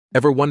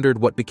Ever wondered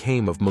what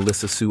became of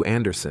Melissa Sue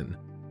Anderson,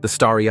 the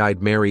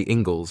starry-eyed Mary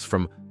Ingalls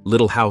from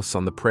Little House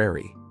on the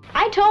Prairie?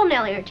 I told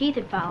Nellie her teeth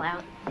would fall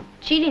out.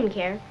 She didn't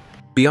care.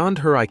 Beyond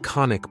her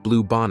iconic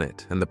blue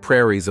bonnet and the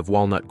prairies of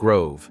Walnut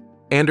Grove,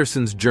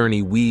 Anderson's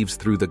journey weaves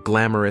through the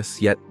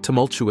glamorous yet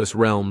tumultuous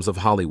realms of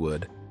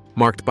Hollywood,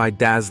 marked by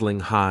dazzling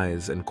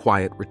highs and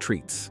quiet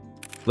retreats.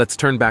 Let's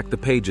turn back the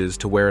pages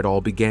to where it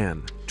all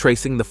began,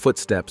 tracing the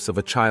footsteps of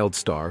a child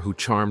star who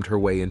charmed her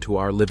way into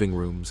our living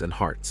rooms and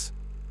hearts.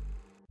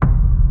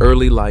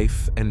 Early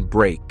life and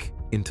break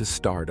into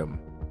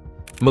stardom.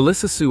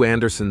 Melissa Sue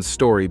Anderson's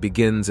story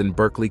begins in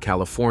Berkeley,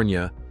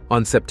 California,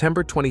 on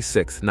September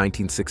 26,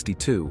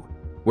 1962,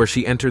 where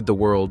she entered the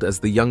world as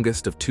the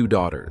youngest of two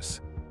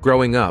daughters.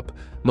 Growing up,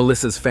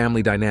 Melissa's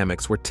family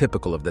dynamics were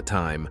typical of the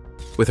time,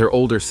 with her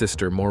older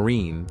sister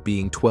Maureen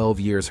being 12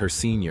 years her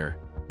senior.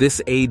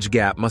 This age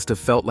gap must have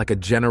felt like a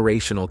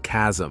generational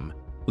chasm,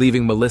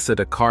 leaving Melissa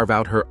to carve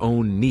out her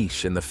own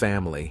niche in the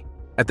family.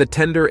 At the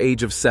tender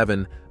age of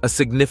 7, a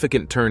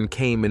significant turn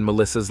came in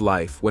Melissa's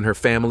life when her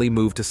family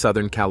moved to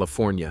Southern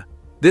California.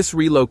 This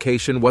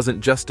relocation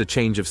wasn't just a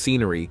change of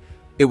scenery,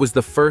 it was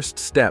the first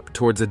step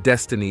towards a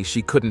destiny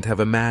she couldn't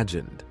have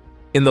imagined.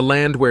 In the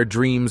land where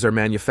dreams are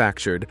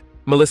manufactured,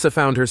 Melissa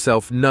found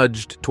herself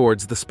nudged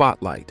towards the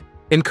spotlight.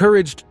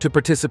 Encouraged to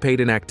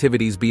participate in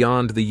activities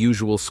beyond the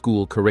usual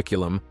school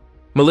curriculum,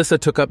 Melissa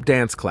took up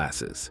dance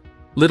classes.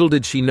 Little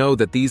did she know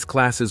that these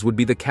classes would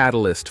be the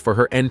catalyst for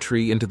her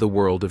entry into the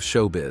world of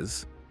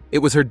showbiz. It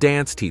was her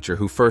dance teacher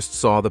who first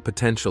saw the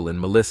potential in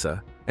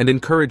Melissa and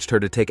encouraged her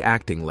to take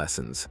acting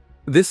lessons.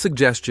 This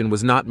suggestion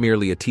was not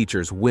merely a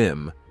teacher's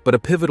whim, but a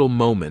pivotal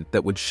moment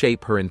that would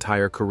shape her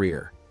entire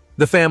career.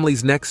 The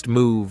family's next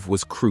move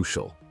was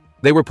crucial.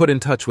 They were put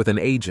in touch with an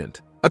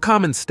agent, a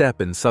common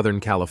step in Southern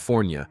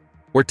California,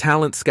 where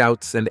talent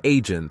scouts and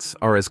agents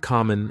are as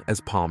common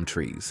as palm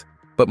trees.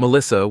 But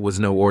Melissa was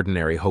no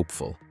ordinary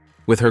hopeful.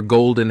 With her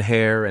golden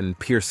hair and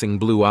piercing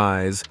blue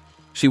eyes,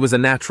 she was a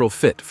natural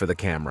fit for the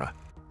camera,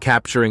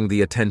 capturing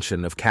the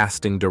attention of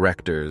casting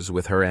directors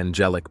with her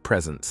angelic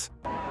presence.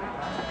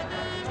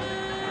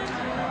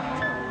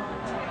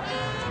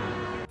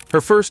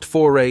 Her first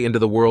foray into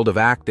the world of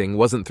acting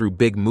wasn't through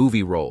big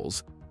movie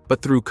roles,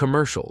 but through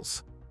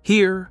commercials.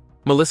 Here,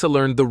 Melissa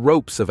learned the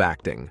ropes of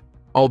acting,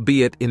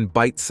 albeit in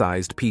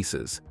bite-sized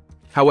pieces.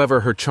 However,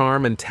 her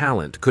charm and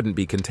talent couldn't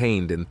be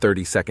contained in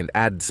 30-second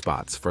ad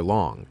spots for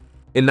long.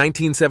 In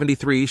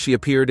 1973, she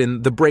appeared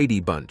in The Brady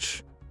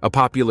Bunch, a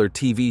popular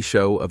TV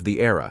show of the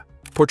era.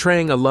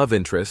 Portraying a love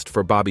interest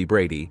for Bobby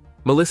Brady,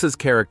 Melissa's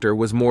character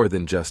was more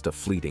than just a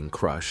fleeting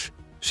crush.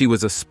 She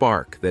was a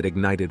spark that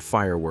ignited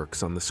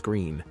fireworks on the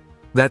screen.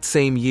 That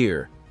same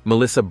year,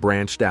 Melissa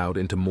branched out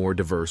into more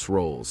diverse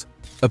roles,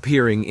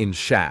 appearing in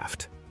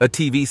Shaft, a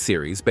TV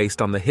series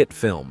based on the hit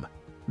film.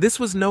 This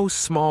was no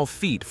small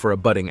feat for a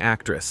budding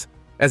actress,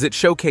 as it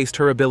showcased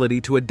her ability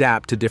to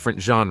adapt to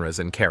different genres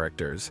and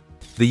characters.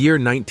 The year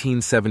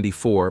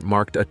 1974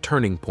 marked a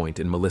turning point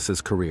in Melissa's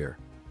career.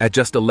 At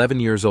just 11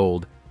 years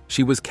old,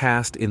 she was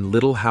cast in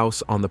Little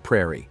House on the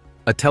Prairie,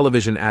 a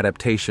television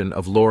adaptation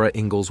of Laura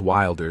Ingalls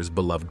Wilder's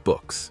beloved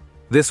books.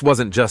 This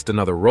wasn't just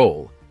another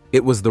role,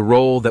 it was the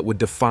role that would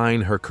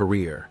define her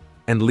career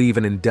and leave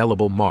an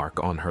indelible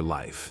mark on her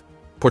life.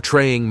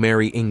 Portraying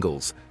Mary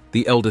Ingalls,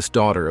 the eldest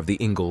daughter of the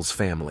Ingalls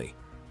family,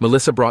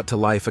 Melissa brought to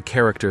life a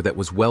character that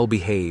was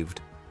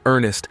well-behaved,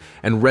 earnest,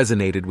 and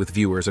resonated with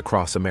viewers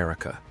across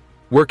America.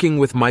 Working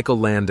with Michael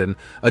Landon,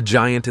 a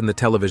giant in the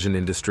television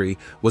industry,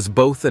 was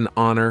both an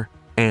honor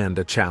and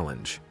a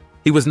challenge.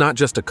 He was not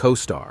just a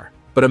co-star,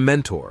 but a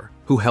mentor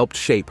who helped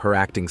shape her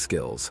acting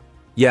skills.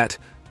 Yet,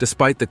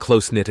 despite the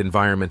close-knit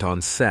environment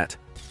on set,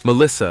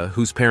 Melissa,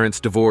 whose parents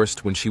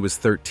divorced when she was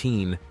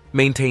 13,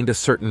 maintained a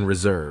certain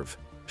reserve.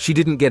 She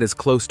didn't get as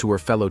close to her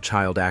fellow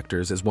child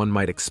actors as one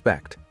might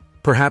expect,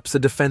 perhaps a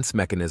defense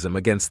mechanism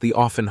against the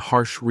often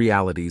harsh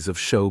realities of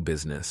show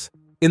business.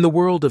 In the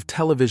world of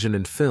television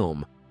and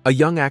film, a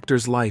young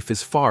actor's life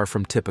is far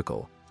from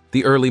typical.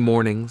 The early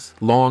mornings,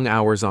 long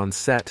hours on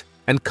set,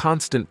 and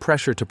constant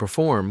pressure to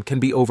perform can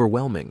be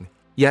overwhelming.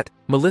 Yet,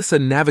 Melissa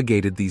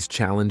navigated these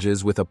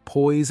challenges with a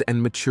poise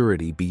and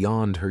maturity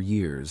beyond her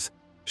years.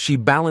 She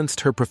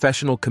balanced her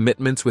professional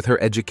commitments with her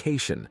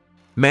education,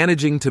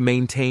 managing to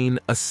maintain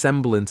a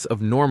semblance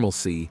of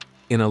normalcy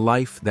in a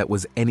life that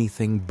was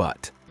anything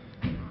but.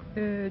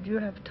 Do you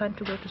have time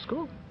to go to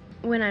school?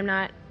 When I'm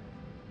not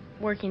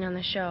working on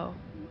the show,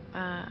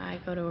 I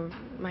go to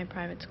my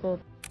private school.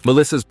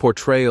 Melissa's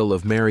portrayal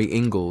of Mary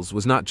Ingalls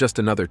was not just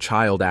another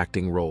child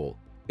acting role.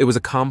 It was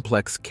a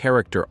complex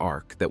character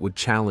arc that would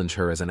challenge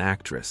her as an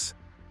actress.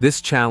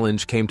 This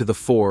challenge came to the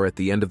fore at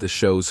the end of the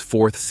show's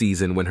 4th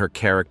season when her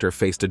character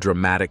faced a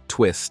dramatic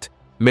twist.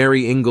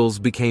 Mary Ingalls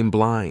became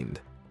blind.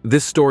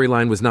 This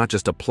storyline was not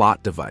just a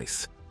plot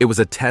device. It was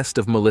a test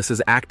of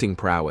Melissa's acting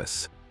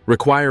prowess,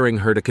 requiring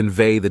her to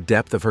convey the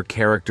depth of her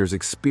character's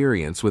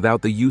experience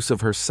without the use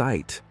of her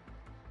sight.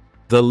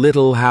 The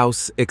Little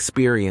House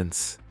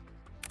experience.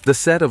 The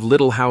set of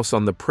Little House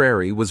on the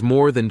Prairie was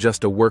more than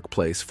just a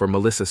workplace for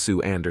Melissa Sue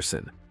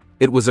Anderson.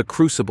 It was a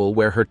crucible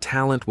where her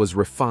talent was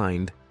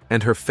refined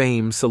and her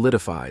fame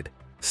solidified.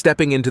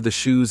 Stepping into the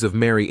shoes of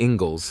Mary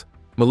Ingalls,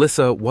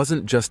 Melissa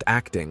wasn't just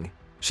acting.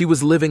 She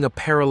was living a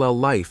parallel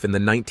life in the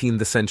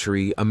 19th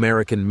century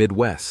American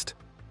Midwest,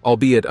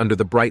 albeit under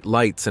the bright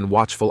lights and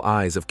watchful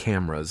eyes of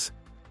cameras.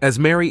 As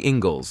Mary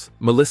Ingalls,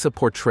 Melissa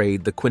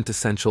portrayed the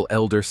quintessential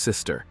elder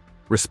sister,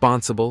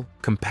 responsible,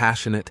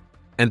 compassionate,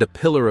 and a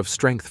pillar of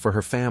strength for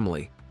her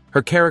family.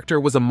 Her character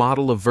was a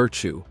model of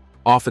virtue,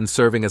 often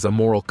serving as a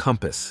moral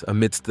compass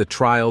amidst the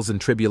trials and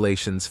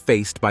tribulations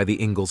faced by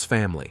the Ingalls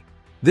family.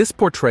 This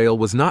portrayal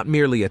was not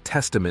merely a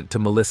testament to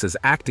Melissa's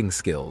acting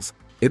skills,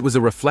 it was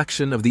a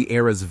reflection of the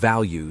era's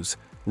values,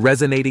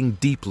 resonating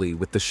deeply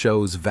with the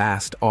show's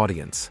vast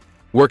audience.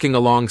 Working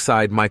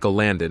alongside Michael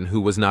Landon,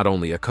 who was not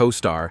only a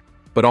co-star,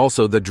 but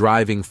also the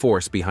driving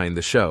force behind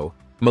the show,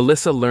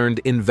 Melissa learned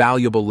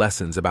invaluable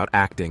lessons about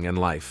acting and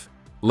life.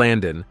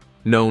 Landon,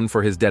 known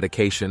for his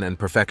dedication and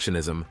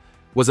perfectionism,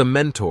 was a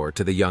mentor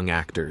to the young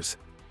actors,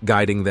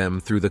 guiding them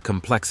through the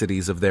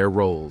complexities of their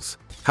roles.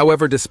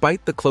 However,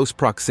 despite the close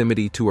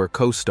proximity to her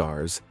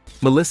co-stars,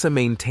 Melissa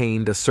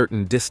maintained a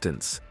certain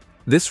distance.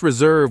 This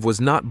reserve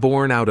was not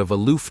born out of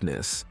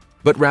aloofness,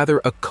 but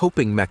rather a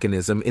coping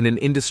mechanism in an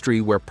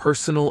industry where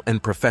personal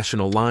and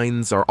professional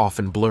lines are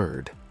often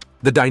blurred.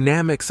 The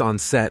dynamics on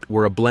set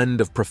were a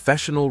blend of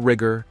professional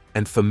rigor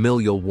and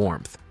familial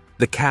warmth.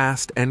 The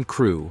cast and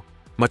crew,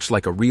 much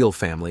like a real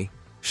family,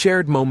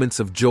 shared moments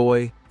of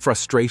joy,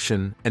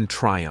 frustration, and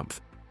triumph.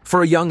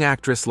 For a young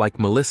actress like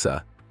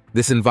Melissa,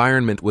 this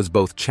environment was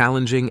both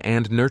challenging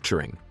and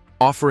nurturing,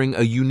 offering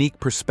a unique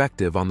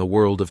perspective on the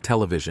world of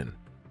television.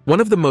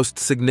 One of the most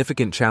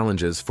significant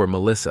challenges for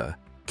Melissa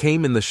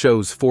came in the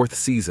show's 4th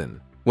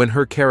season, when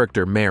her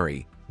character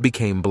Mary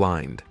became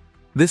blind.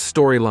 This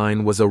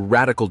storyline was a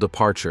radical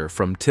departure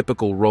from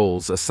typical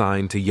roles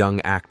assigned to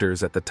young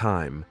actors at the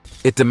time.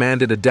 It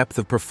demanded a depth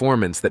of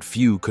performance that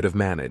few could have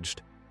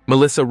managed.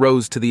 Melissa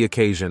rose to the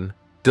occasion,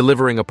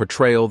 delivering a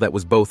portrayal that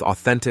was both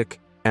authentic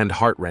and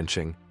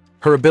heart-wrenching.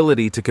 Her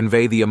ability to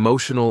convey the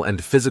emotional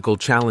and physical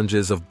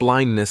challenges of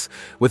blindness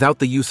without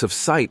the use of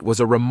sight was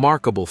a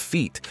remarkable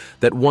feat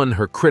that won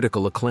her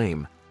critical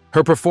acclaim.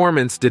 Her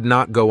performance did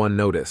not go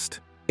unnoticed.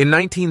 In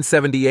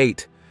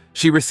 1978,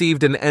 she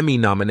received an Emmy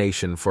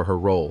nomination for her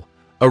role,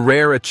 a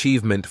rare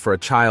achievement for a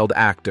child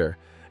actor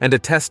and a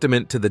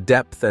testament to the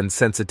depth and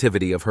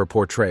sensitivity of her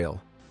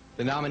portrayal.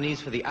 The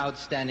nominees for the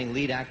Outstanding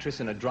Lead Actress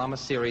in a Drama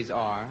Series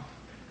are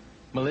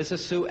Melissa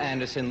Sue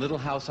Anderson, Little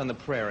House on the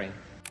Prairie.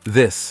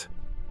 This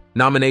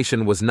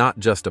nomination was not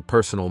just a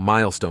personal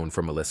milestone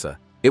for Melissa.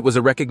 It was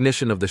a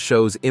recognition of the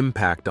show's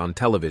impact on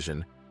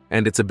television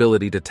and its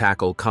ability to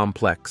tackle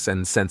complex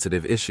and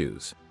sensitive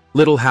issues.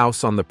 Little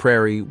House on the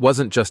Prairie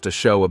wasn't just a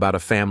show about a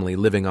family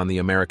living on the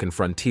American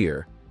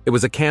frontier. It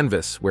was a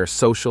canvas where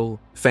social,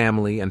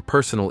 family, and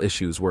personal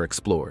issues were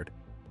explored.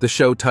 The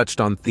show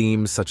touched on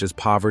themes such as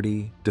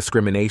poverty,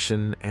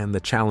 discrimination, and the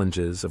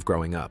challenges of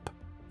growing up.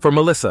 For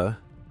Melissa,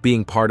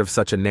 being part of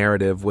such a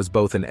narrative was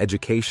both an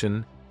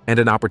education and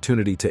an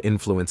opportunity to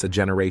influence a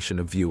generation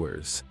of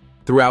viewers.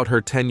 Throughout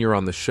her tenure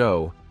on the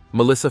show,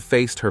 Melissa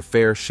faced her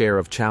fair share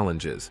of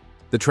challenges.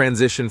 The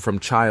transition from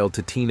child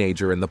to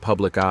teenager in the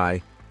public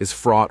eye is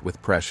fraught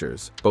with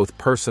pressures, both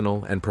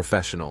personal and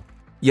professional.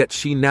 Yet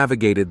she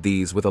navigated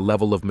these with a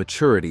level of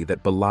maturity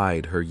that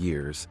belied her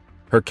years.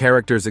 Her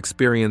character's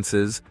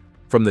experiences,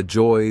 from the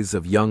joys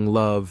of young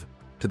love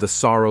to the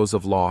sorrows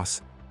of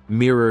loss,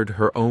 mirrored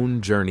her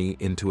own journey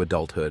into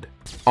adulthood.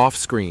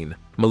 Off-screen,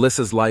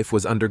 Melissa's life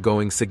was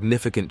undergoing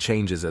significant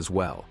changes as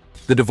well.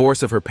 The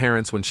divorce of her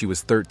parents when she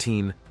was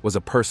 13 was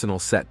a personal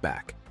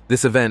setback.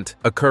 This event,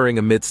 occurring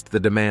amidst the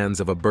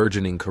demands of a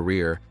burgeoning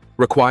career,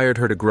 required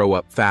her to grow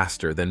up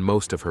faster than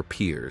most of her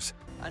peers.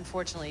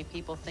 Unfortunately,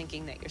 people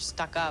thinking that you're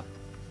stuck up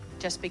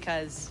just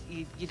because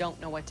you don't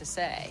know what to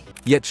say.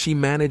 Yet she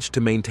managed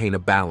to maintain a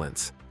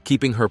balance,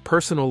 keeping her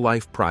personal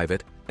life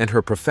private and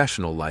her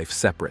professional life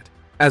separate.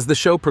 As the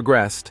show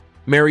progressed,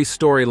 Mary's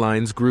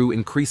storylines grew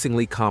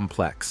increasingly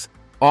complex,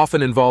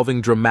 often involving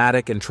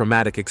dramatic and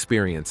traumatic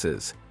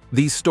experiences.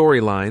 These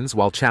storylines,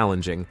 while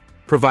challenging,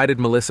 provided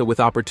Melissa with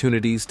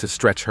opportunities to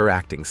stretch her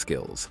acting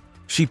skills.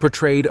 She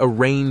portrayed a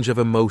range of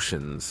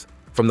emotions,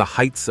 from the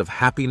heights of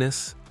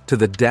happiness to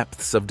the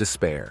depths of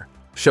despair,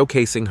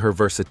 showcasing her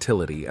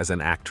versatility as an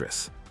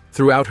actress.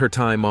 Throughout her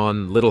time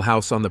on Little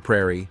House on the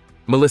Prairie,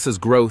 Melissa's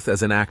growth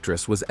as an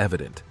actress was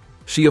evident.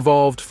 She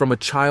evolved from a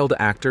child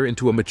actor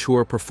into a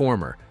mature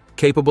performer,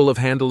 capable of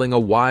handling a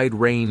wide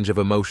range of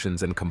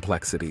emotions and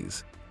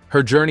complexities.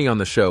 Her journey on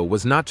the show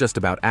was not just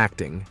about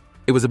acting,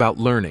 it was about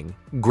learning,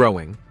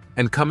 growing,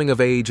 and coming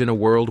of age in a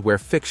world where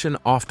fiction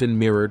often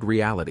mirrored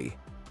reality.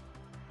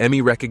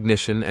 Emmy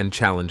recognition and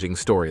challenging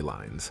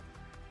storylines.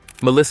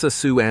 Melissa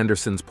Sue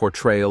Anderson's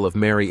portrayal of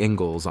Mary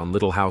Ingalls on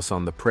Little House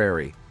on the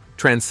Prairie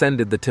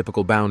transcended the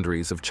typical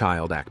boundaries of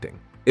child acting.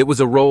 It was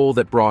a role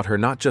that brought her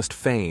not just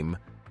fame,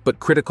 but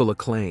critical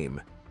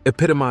acclaim,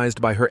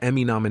 epitomized by her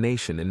Emmy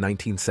nomination in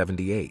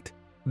 1978.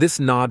 This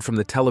nod from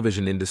the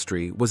television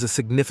industry was a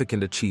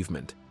significant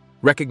achievement,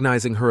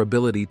 recognizing her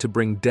ability to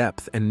bring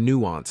depth and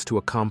nuance to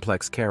a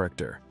complex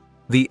character.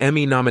 The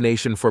Emmy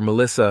nomination for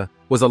Melissa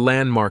was a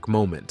landmark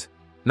moment,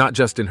 not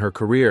just in her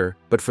career,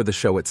 but for the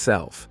show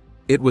itself.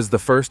 It was the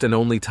first and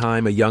only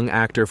time a young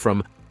actor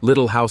from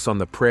Little House on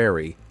the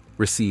Prairie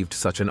received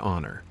such an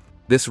honor.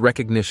 This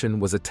recognition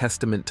was a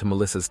testament to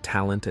Melissa's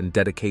talent and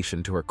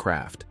dedication to her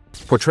craft.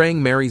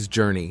 Portraying Mary's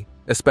journey,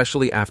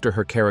 especially after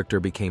her character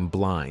became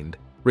blind,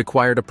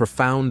 required a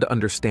profound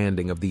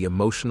understanding of the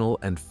emotional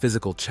and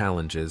physical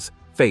challenges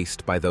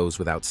faced by those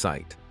without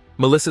sight.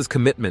 Melissa's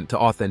commitment to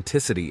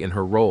authenticity in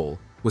her role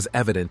was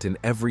evident in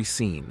every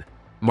scene,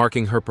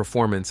 marking her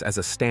performance as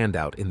a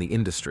standout in the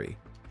industry.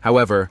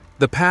 However,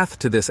 the path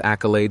to this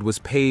accolade was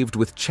paved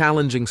with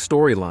challenging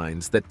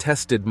storylines that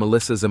tested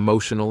Melissa's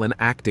emotional and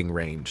acting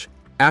range.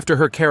 After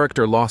her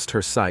character lost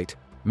her sight,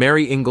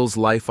 Mary Ingalls'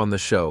 life on the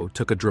show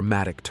took a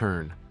dramatic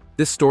turn.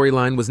 This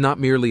storyline was not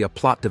merely a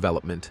plot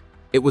development,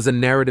 it was a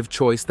narrative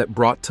choice that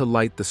brought to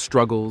light the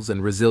struggles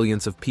and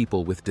resilience of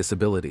people with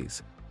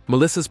disabilities.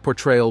 Melissa's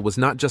portrayal was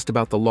not just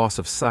about the loss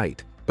of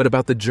sight, but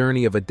about the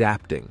journey of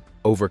adapting,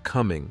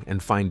 overcoming,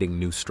 and finding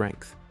new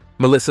strength.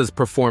 Melissa's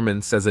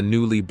performance as a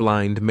newly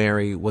blind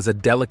Mary was a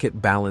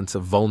delicate balance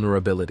of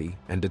vulnerability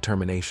and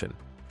determination.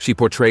 She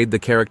portrayed the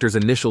character's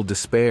initial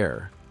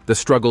despair, the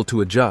struggle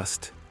to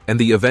adjust, and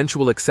the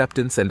eventual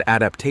acceptance and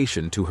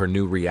adaptation to her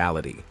new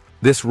reality.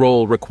 This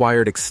role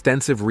required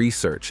extensive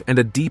research and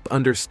a deep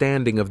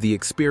understanding of the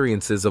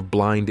experiences of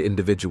blind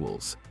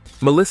individuals.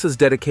 Melissa's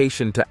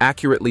dedication to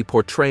accurately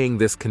portraying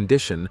this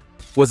condition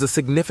was a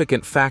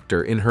significant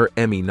factor in her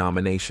Emmy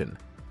nomination.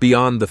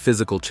 Beyond the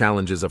physical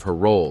challenges of her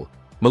role,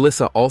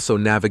 Melissa also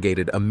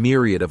navigated a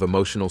myriad of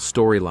emotional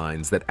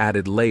storylines that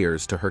added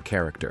layers to her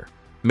character.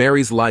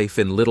 Mary's life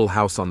in Little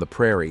House on the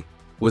Prairie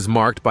was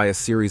marked by a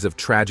series of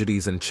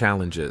tragedies and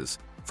challenges,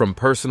 from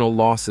personal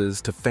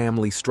losses to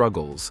family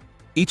struggles.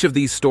 Each of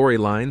these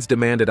storylines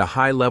demanded a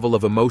high level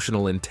of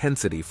emotional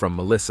intensity from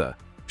Melissa,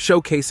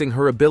 showcasing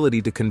her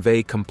ability to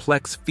convey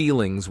complex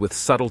feelings with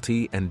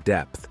subtlety and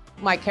depth.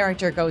 My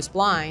character goes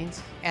blind,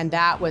 and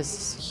that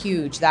was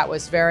huge. That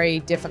was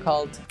very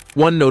difficult.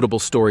 One notable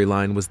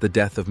storyline was the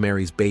death of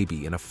Mary's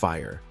baby in a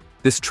fire.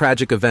 This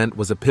tragic event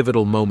was a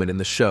pivotal moment in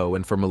the show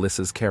and for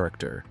Melissa's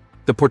character.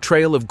 The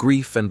portrayal of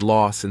grief and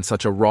loss in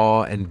such a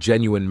raw and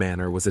genuine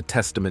manner was a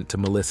testament to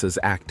Melissa's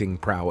acting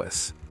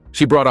prowess.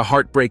 She brought a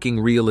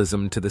heartbreaking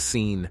realism to the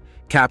scene,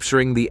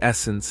 capturing the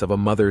essence of a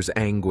mother's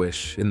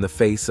anguish in the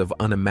face of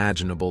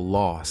unimaginable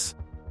loss.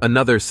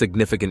 Another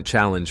significant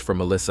challenge for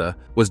Melissa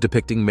was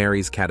depicting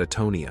Mary's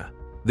catatonia.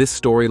 This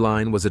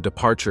storyline was a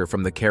departure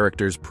from the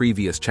character's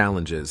previous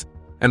challenges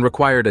and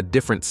required a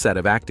different set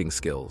of acting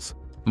skills.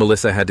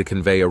 Melissa had to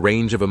convey a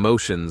range of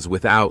emotions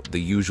without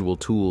the usual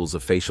tools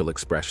of facial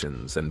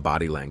expressions and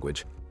body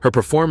language. Her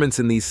performance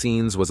in these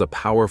scenes was a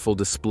powerful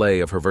display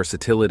of her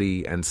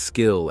versatility and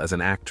skill as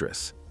an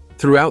actress.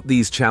 Throughout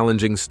these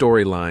challenging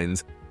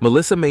storylines,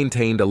 Melissa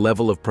maintained a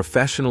level of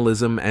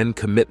professionalism and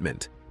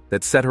commitment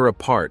that set her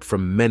apart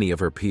from many of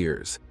her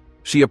peers.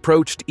 She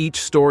approached each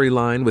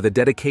storyline with a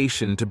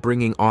dedication to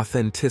bringing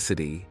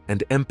authenticity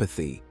and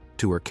empathy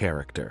to her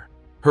character.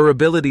 Her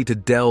ability to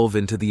delve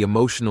into the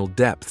emotional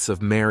depths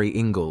of Mary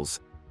Ingalls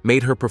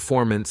made her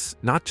performance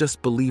not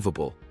just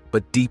believable,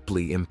 but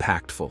deeply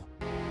impactful.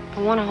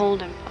 I want to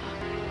hold him.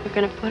 We're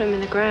going to put him in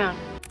the ground.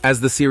 As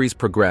the series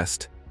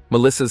progressed,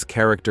 Melissa's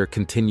character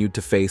continued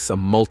to face a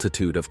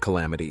multitude of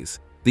calamities.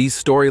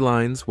 These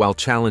storylines, while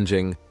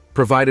challenging,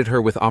 provided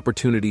her with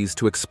opportunities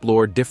to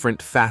explore different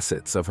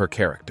facets of her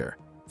character.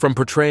 From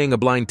portraying a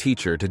blind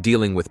teacher to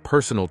dealing with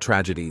personal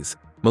tragedies,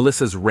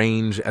 Melissa's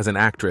range as an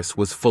actress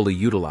was fully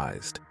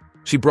utilized.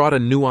 She brought a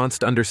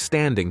nuanced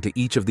understanding to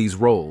each of these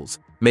roles,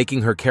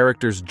 making her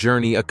character's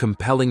journey a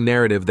compelling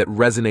narrative that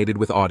resonated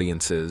with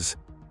audiences.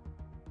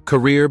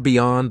 Career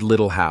beyond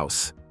Little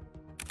House.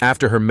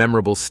 After her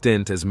memorable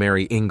stint as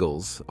Mary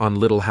Ingalls on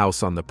Little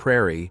House on the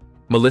Prairie,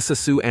 Melissa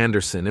Sue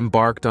Anderson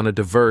embarked on a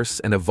diverse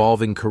and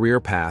evolving career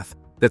path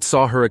that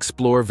saw her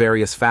explore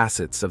various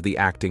facets of the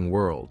acting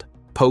world.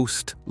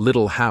 Post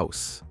Little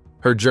House,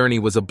 her journey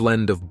was a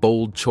blend of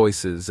bold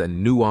choices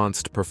and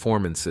nuanced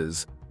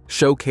performances,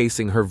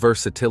 showcasing her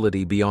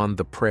versatility beyond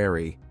the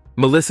Prairie.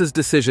 Melissa's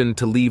decision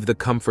to leave the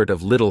comfort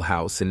of Little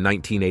House in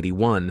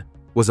 1981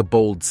 was a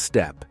bold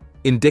step,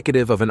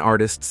 indicative of an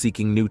artist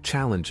seeking new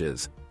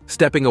challenges.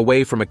 Stepping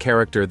away from a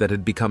character that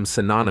had become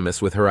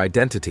synonymous with her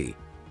identity,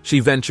 she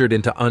ventured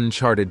into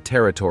uncharted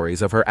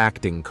territories of her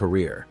acting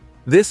career.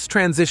 This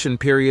transition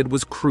period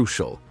was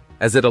crucial,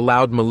 as it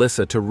allowed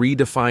Melissa to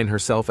redefine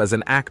herself as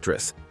an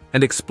actress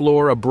and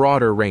explore a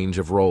broader range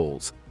of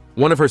roles.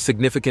 One of her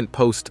significant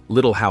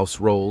post-Little House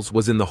roles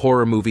was in the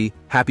horror movie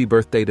Happy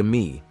Birthday to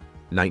Me,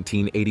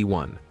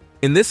 1981.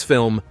 In this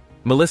film,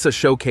 Melissa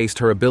showcased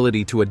her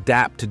ability to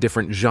adapt to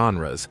different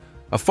genres,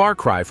 a far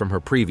cry from her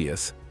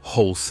previous,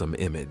 wholesome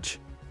image.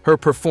 Her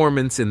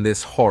performance in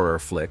this horror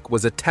flick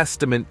was a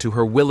testament to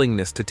her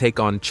willingness to take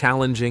on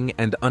challenging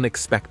and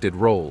unexpected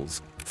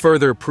roles,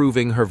 further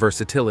proving her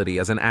versatility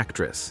as an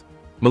actress.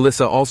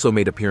 Melissa also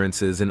made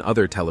appearances in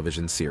other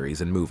television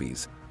series and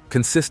movies.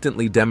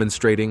 consistently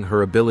demonstrating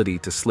her ability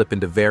to slip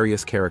into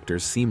various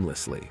characters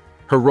seamlessly.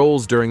 Her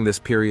roles during this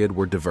period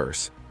were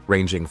diverse,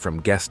 ranging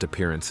from guest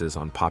appearances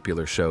on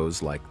popular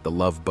shows like The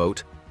Love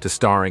Boat to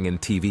starring in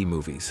TV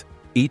movies.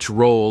 Each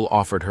role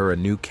offered her a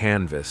new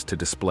canvas to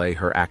display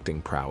her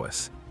acting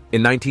prowess.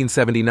 In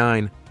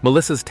 1979,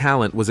 Melissa's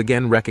talent was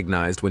again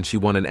recognized when she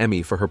won an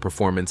Emmy for her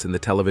performance in the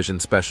television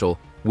special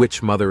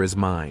Which Mother Is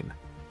Mine?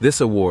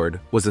 This award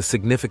was a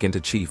significant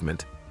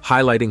achievement,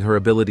 highlighting her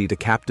ability to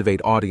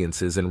captivate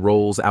audiences in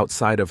roles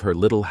outside of her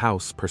Little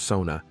House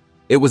persona.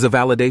 It was a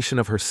validation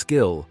of her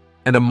skill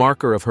and a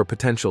marker of her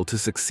potential to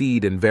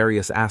succeed in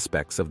various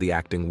aspects of the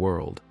acting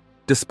world.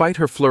 Despite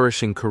her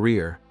flourishing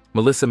career,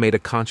 Melissa made a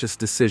conscious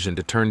decision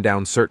to turn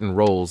down certain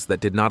roles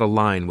that did not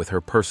align with her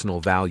personal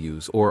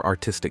values or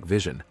artistic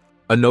vision.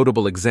 A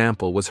notable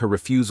example was her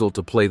refusal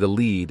to play the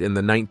lead in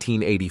the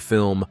 1980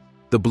 film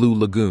The Blue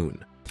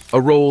Lagoon, a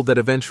role that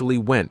eventually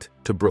went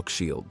to Brooke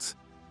Shields.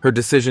 Her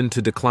decision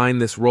to decline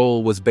this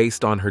role was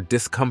based on her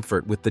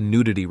discomfort with the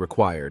nudity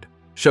required,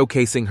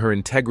 showcasing her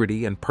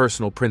integrity and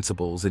personal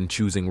principles in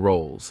choosing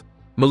roles.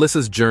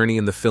 Melissa's journey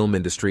in the film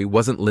industry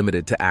wasn't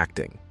limited to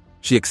acting.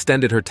 She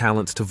extended her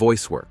talents to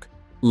voice work,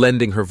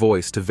 lending her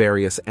voice to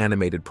various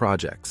animated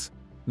projects.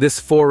 This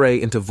foray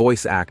into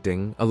voice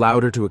acting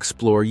allowed her to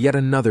explore yet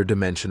another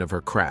dimension of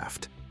her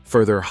craft,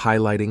 further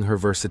highlighting her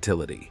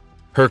versatility.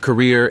 Her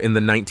career in the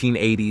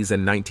 1980s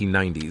and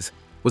 1990s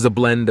was a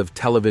blend of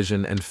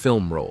television and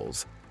film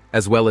roles,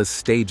 as well as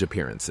stage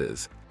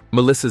appearances.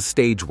 Melissa's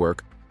stage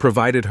work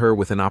provided her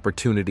with an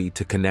opportunity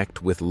to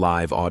connect with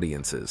live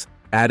audiences,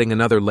 adding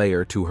another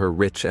layer to her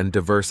rich and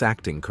diverse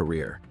acting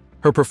career.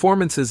 Her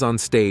performances on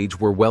stage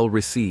were well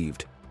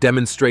received,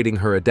 demonstrating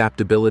her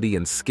adaptability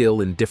and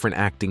skill in different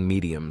acting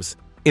mediums.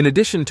 In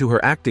addition to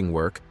her acting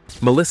work,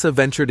 Melissa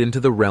ventured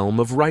into the realm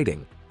of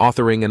writing,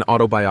 authoring an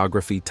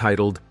autobiography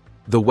titled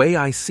The Way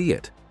I See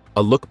It,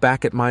 A Look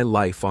Back at My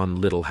Life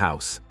on Little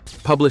House.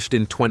 Published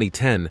in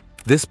 2010,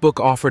 this book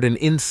offered an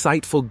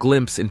insightful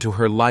glimpse into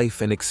her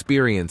life and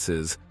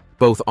experiences,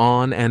 both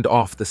on and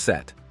off the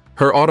set.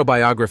 Her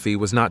autobiography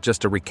was not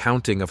just a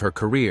recounting of her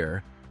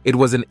career, it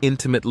was an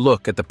intimate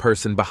look at the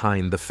person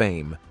behind the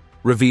fame,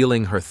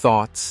 revealing her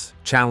thoughts,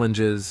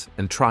 challenges,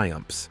 and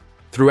triumphs.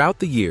 Throughout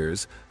the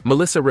years,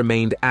 Melissa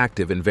remained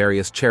active in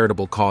various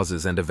charitable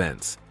causes and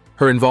events.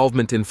 Her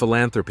involvement in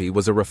philanthropy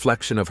was a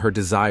reflection of her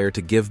desire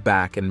to give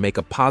back and make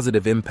a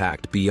positive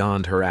impact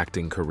beyond her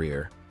acting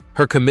career.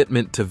 Her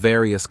commitment to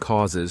various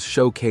causes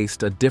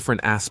showcased a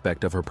different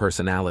aspect of her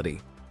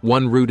personality,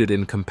 one rooted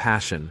in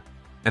compassion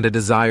and a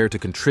desire to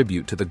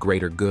contribute to the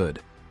greater good.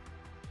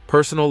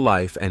 Personal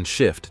life and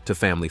shift to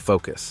family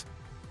focus.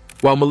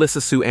 While Melissa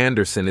Sue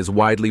Anderson is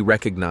widely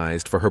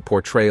recognized for her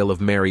portrayal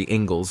of Mary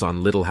Ingalls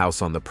on Little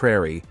House on the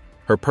Prairie,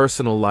 her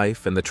personal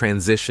life and the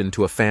transition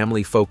to a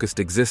family-focused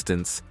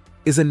existence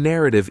is a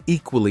narrative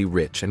equally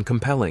rich and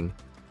compelling.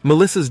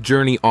 Melissa's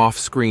journey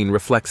off-screen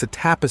reflects a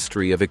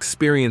tapestry of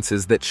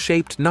experiences that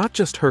shaped not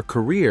just her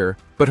career,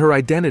 but her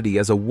identity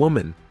as a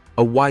woman,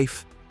 a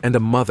wife, and a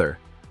mother.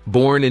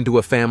 Born into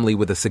a family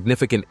with a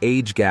significant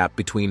age gap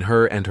between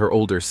her and her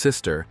older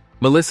sister,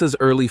 Melissa's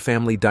early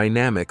family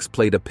dynamics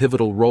played a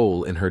pivotal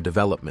role in her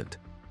development.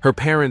 Her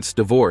parents'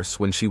 divorce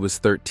when she was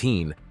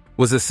 13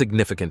 was a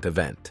significant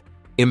event,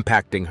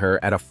 impacting her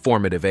at a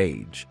formative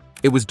age.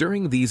 It was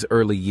during these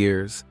early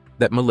years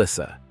that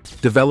Melissa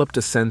developed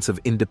a sense of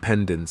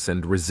independence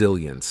and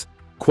resilience,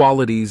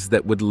 qualities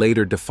that would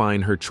later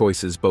define her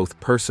choices both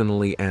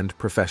personally and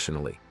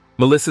professionally.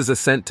 Melissa's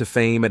ascent to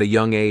fame at a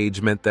young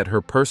age meant that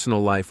her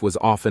personal life was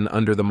often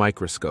under the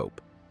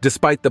microscope.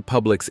 Despite the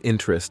public's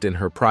interest in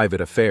her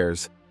private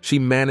affairs, she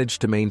managed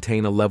to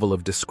maintain a level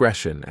of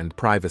discretion and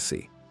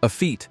privacy, a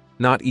feat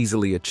not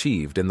easily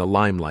achieved in the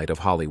limelight of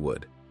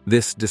Hollywood.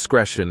 This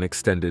discretion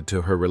extended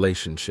to her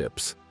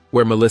relationships,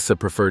 where Melissa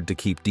preferred to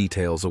keep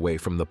details away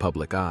from the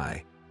public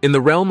eye. In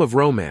the realm of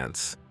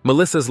romance,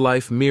 Melissa's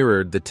life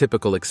mirrored the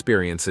typical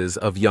experiences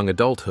of young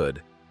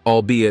adulthood,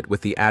 albeit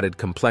with the added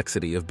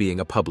complexity of being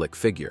a public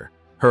figure.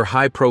 Her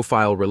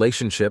high-profile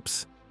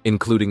relationships,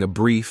 including a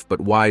brief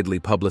but widely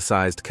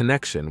publicized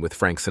connection with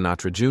Frank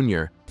Sinatra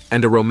Jr.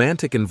 and a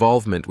romantic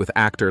involvement with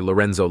actor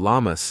Lorenzo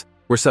Lamas,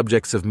 were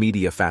subjects of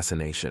media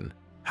fascination.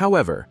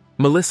 However,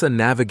 Melissa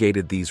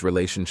navigated these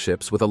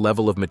relationships with a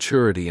level of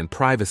maturity and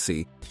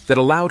privacy that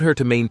allowed her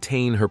to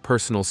maintain her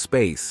personal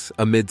space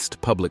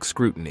amidst public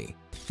scrutiny.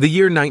 The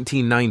year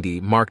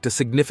 1990 marked a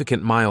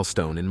significant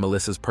milestone in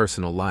Melissa's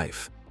personal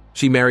life.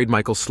 She married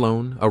Michael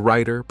Sloan, a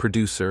writer,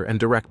 producer, and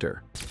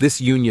director. This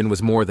union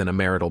was more than a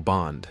marital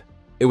bond.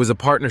 It was a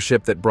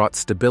partnership that brought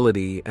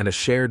stability and a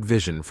shared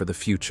vision for the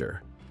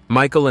future.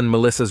 Michael and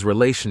Melissa's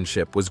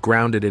relationship was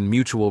grounded in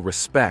mutual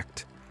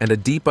respect and a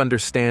deep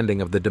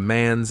understanding of the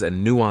demands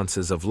and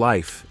nuances of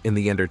life in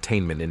the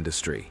entertainment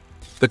industry.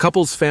 The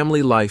couple's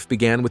family life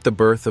began with the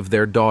birth of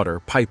their daughter,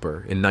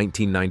 Piper, in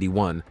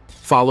 1991,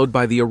 followed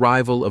by the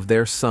arrival of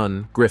their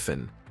son,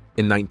 Griffin,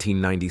 in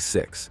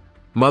 1996.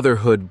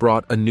 Motherhood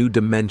brought a new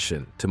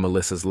dimension to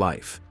Melissa's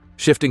life,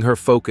 shifting her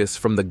focus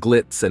from the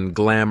glitz and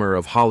glamour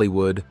of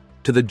Hollywood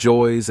to the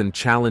joys and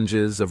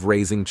challenges of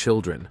raising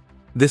children.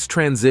 This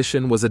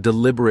transition was a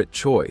deliberate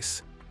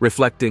choice,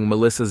 reflecting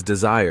Melissa's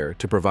desire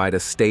to provide a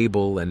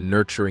stable and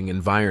nurturing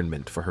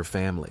environment for her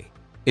family.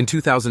 In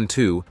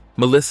 2002,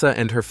 Melissa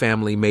and her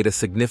family made a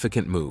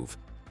significant move,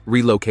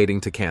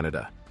 relocating to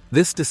Canada.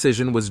 This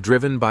decision was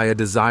driven by a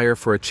desire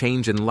for a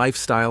change in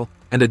lifestyle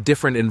and a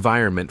different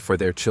environment for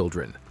their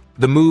children.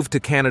 The move to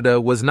Canada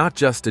was not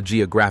just a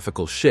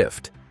geographical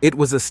shift, it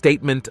was a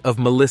statement of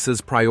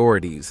Melissa's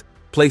priorities,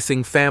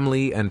 placing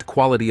family and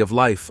quality of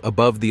life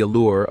above the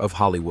allure of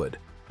Hollywood.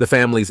 The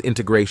family's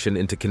integration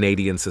into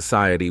Canadian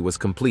society was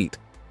complete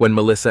when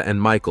Melissa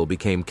and Michael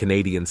became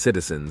Canadian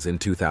citizens in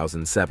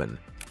 2007.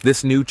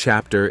 This new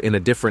chapter in a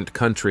different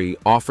country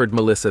offered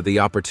Melissa the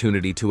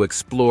opportunity to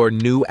explore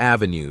new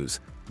avenues,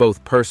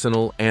 both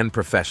personal and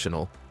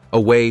professional,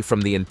 away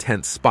from the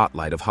intense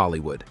spotlight of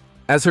Hollywood.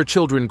 As her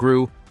children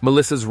grew,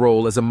 Melissa's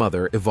role as a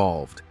mother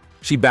evolved.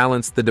 She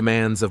balanced the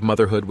demands of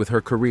motherhood with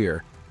her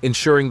career,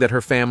 ensuring that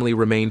her family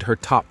remained her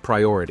top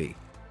priority.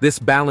 This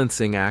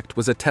balancing act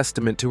was a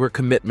testament to her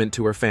commitment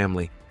to her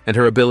family and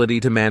her ability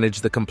to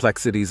manage the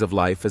complexities of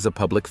life as a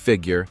public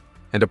figure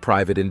and a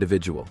private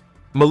individual.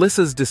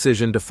 Melissa's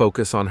decision to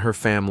focus on her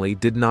family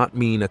did not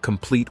mean a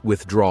complete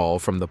withdrawal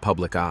from the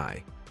public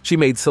eye. She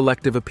made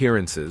selective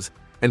appearances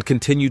and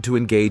continued to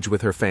engage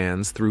with her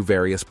fans through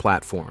various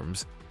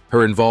platforms.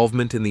 Her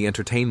involvement in the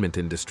entertainment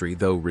industry,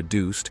 though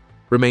reduced,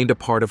 remained a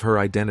part of her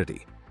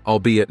identity,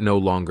 albeit no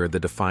longer the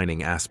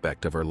defining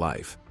aspect of her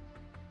life.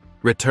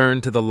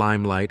 Return to the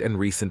limelight and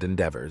recent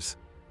endeavors.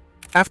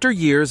 After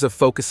years of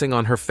focusing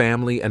on her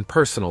family and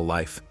personal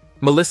life,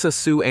 Melissa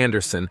Sue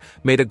Anderson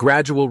made a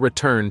gradual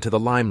return to the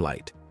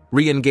limelight,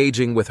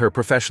 re-engaging with her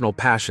professional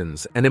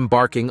passions and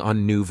embarking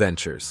on new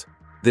ventures.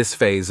 This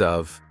phase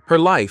of her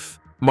life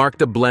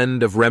marked a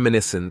blend of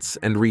reminiscence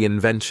and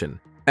reinvention,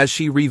 as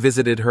she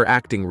revisited her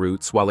acting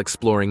roots while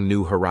exploring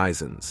new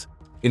horizons.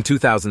 In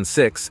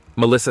 2006,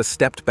 Melissa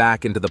stepped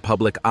back into the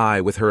public eye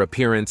with her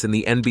appearance in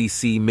the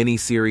NBC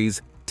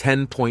miniseries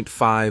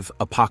 10.5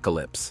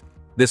 Apocalypse.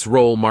 This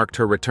role marked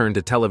her return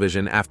to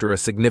television after a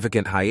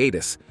significant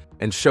hiatus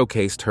and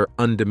showcased her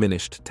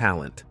undiminished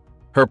talent.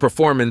 Her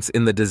performance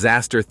in the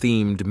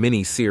disaster-themed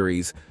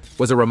mini-series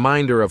was a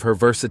reminder of her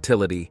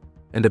versatility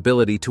and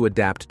ability to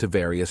adapt to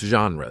various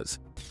genres.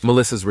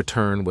 Melissa's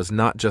return was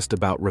not just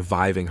about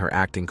reviving her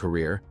acting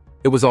career,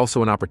 it was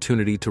also an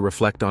opportunity to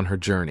reflect on her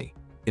journey.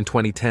 In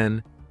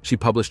 2010, she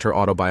published her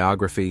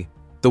autobiography,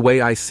 The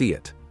Way I See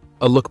It,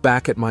 a look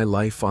back at my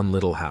life on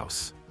Little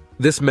House.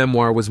 This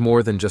memoir was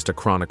more than just a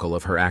chronicle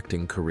of her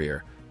acting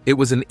career. It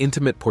was an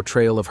intimate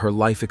portrayal of her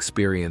life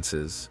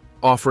experiences,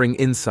 offering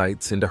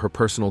insights into her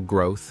personal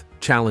growth,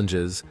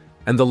 challenges,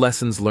 and the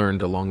lessons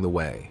learned along the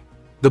way.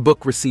 The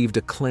book received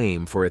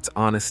acclaim for its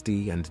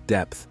honesty and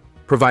depth,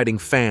 providing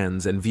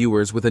fans and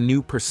viewers with a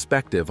new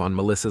perspective on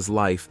Melissa's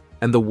life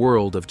and the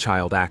world of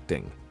child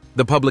acting.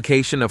 The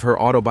publication of her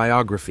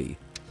autobiography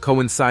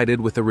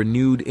coincided with a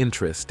renewed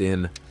interest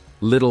in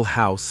Little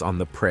House on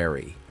the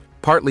Prairie,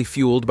 partly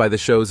fueled by the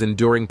show's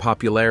enduring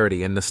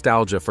popularity and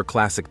nostalgia for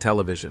classic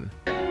television.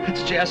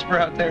 It's Jasper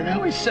out there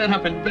now. He sat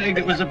up and begged.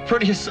 It was the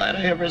prettiest sight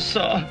I ever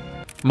saw.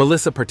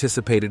 Melissa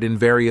participated in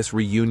various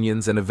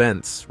reunions and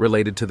events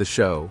related to the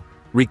show,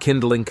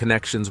 rekindling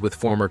connections with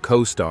former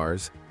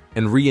co-stars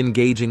and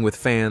re-engaging with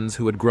fans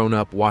who had grown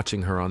up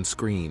watching her on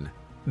screen.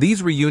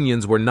 These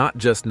reunions were not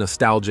just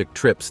nostalgic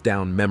trips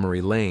down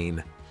memory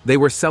lane. They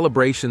were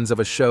celebrations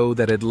of a show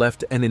that had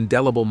left an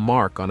indelible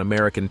mark on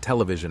American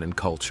television and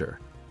culture.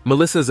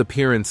 Melissa's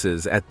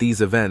appearances at these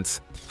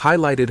events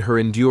highlighted her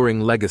enduring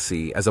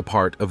legacy as a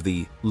part of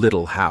the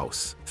Little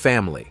House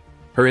family.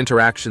 Her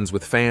interactions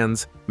with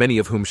fans, many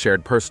of whom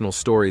shared personal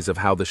stories of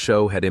how the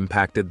show had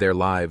impacted their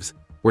lives,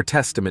 were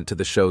testament to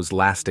the show's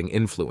lasting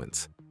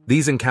influence.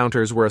 These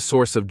encounters were a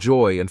source of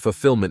joy and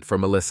fulfillment for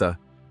Melissa,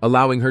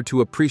 allowing her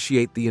to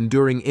appreciate the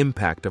enduring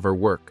impact of her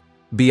work.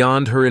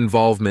 Beyond her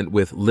involvement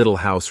with Little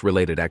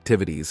House-related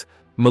activities,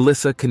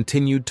 Melissa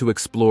continued to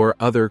explore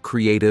other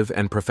creative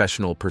and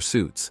professional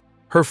pursuits.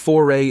 Her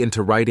foray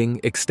into writing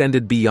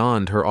extended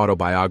beyond her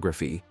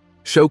autobiography,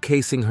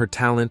 showcasing her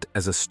talent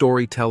as a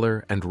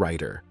storyteller and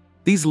writer.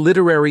 These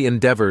literary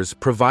endeavors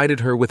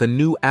provided her with a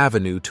new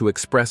avenue to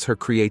express her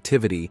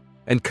creativity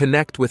and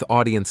connect with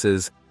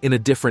audiences in a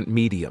different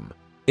medium.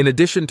 In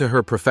addition to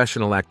her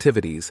professional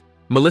activities,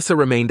 Melissa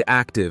remained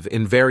active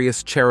in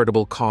various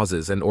charitable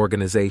causes and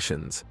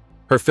organizations.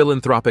 Her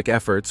philanthropic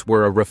efforts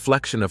were a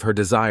reflection of her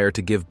desire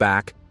to give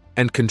back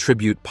and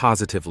contribute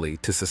positively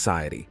to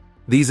society.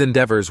 These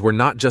endeavors were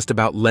not just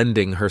about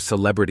lending her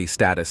celebrity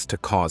status to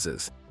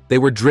causes. They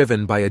were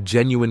driven by a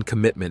genuine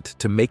commitment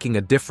to making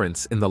a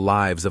difference in the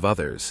lives of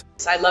others.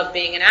 I love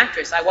being an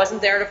actress. I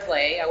wasn't there to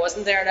play. I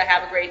wasn't there to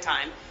have a great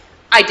time.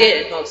 I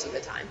did most of the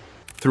time.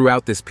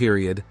 Throughout this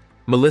period,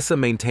 Melissa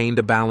maintained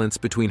a balance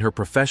between her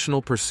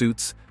professional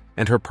pursuits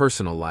and her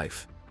personal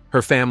life.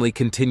 Her family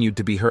continued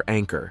to be her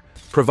anchor,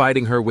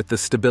 providing her with the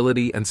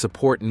stability and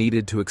support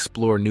needed to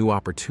explore new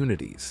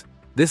opportunities.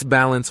 This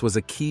balance was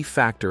a key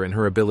factor in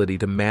her ability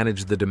to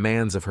manage the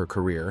demands of her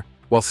career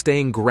while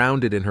staying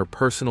grounded in her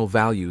personal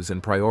values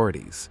and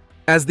priorities.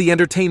 As the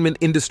entertainment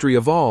industry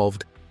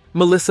evolved,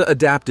 Melissa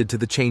adapted to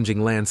the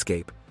changing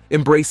landscape,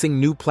 embracing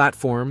new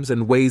platforms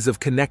and ways of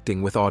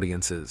connecting with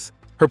audiences.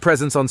 Her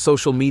presence on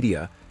social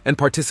media and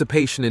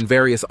participation in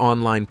various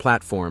online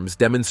platforms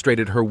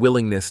demonstrated her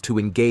willingness to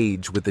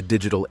engage with the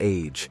digital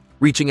age,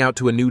 reaching out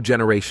to a new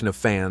generation of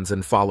fans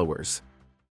and followers.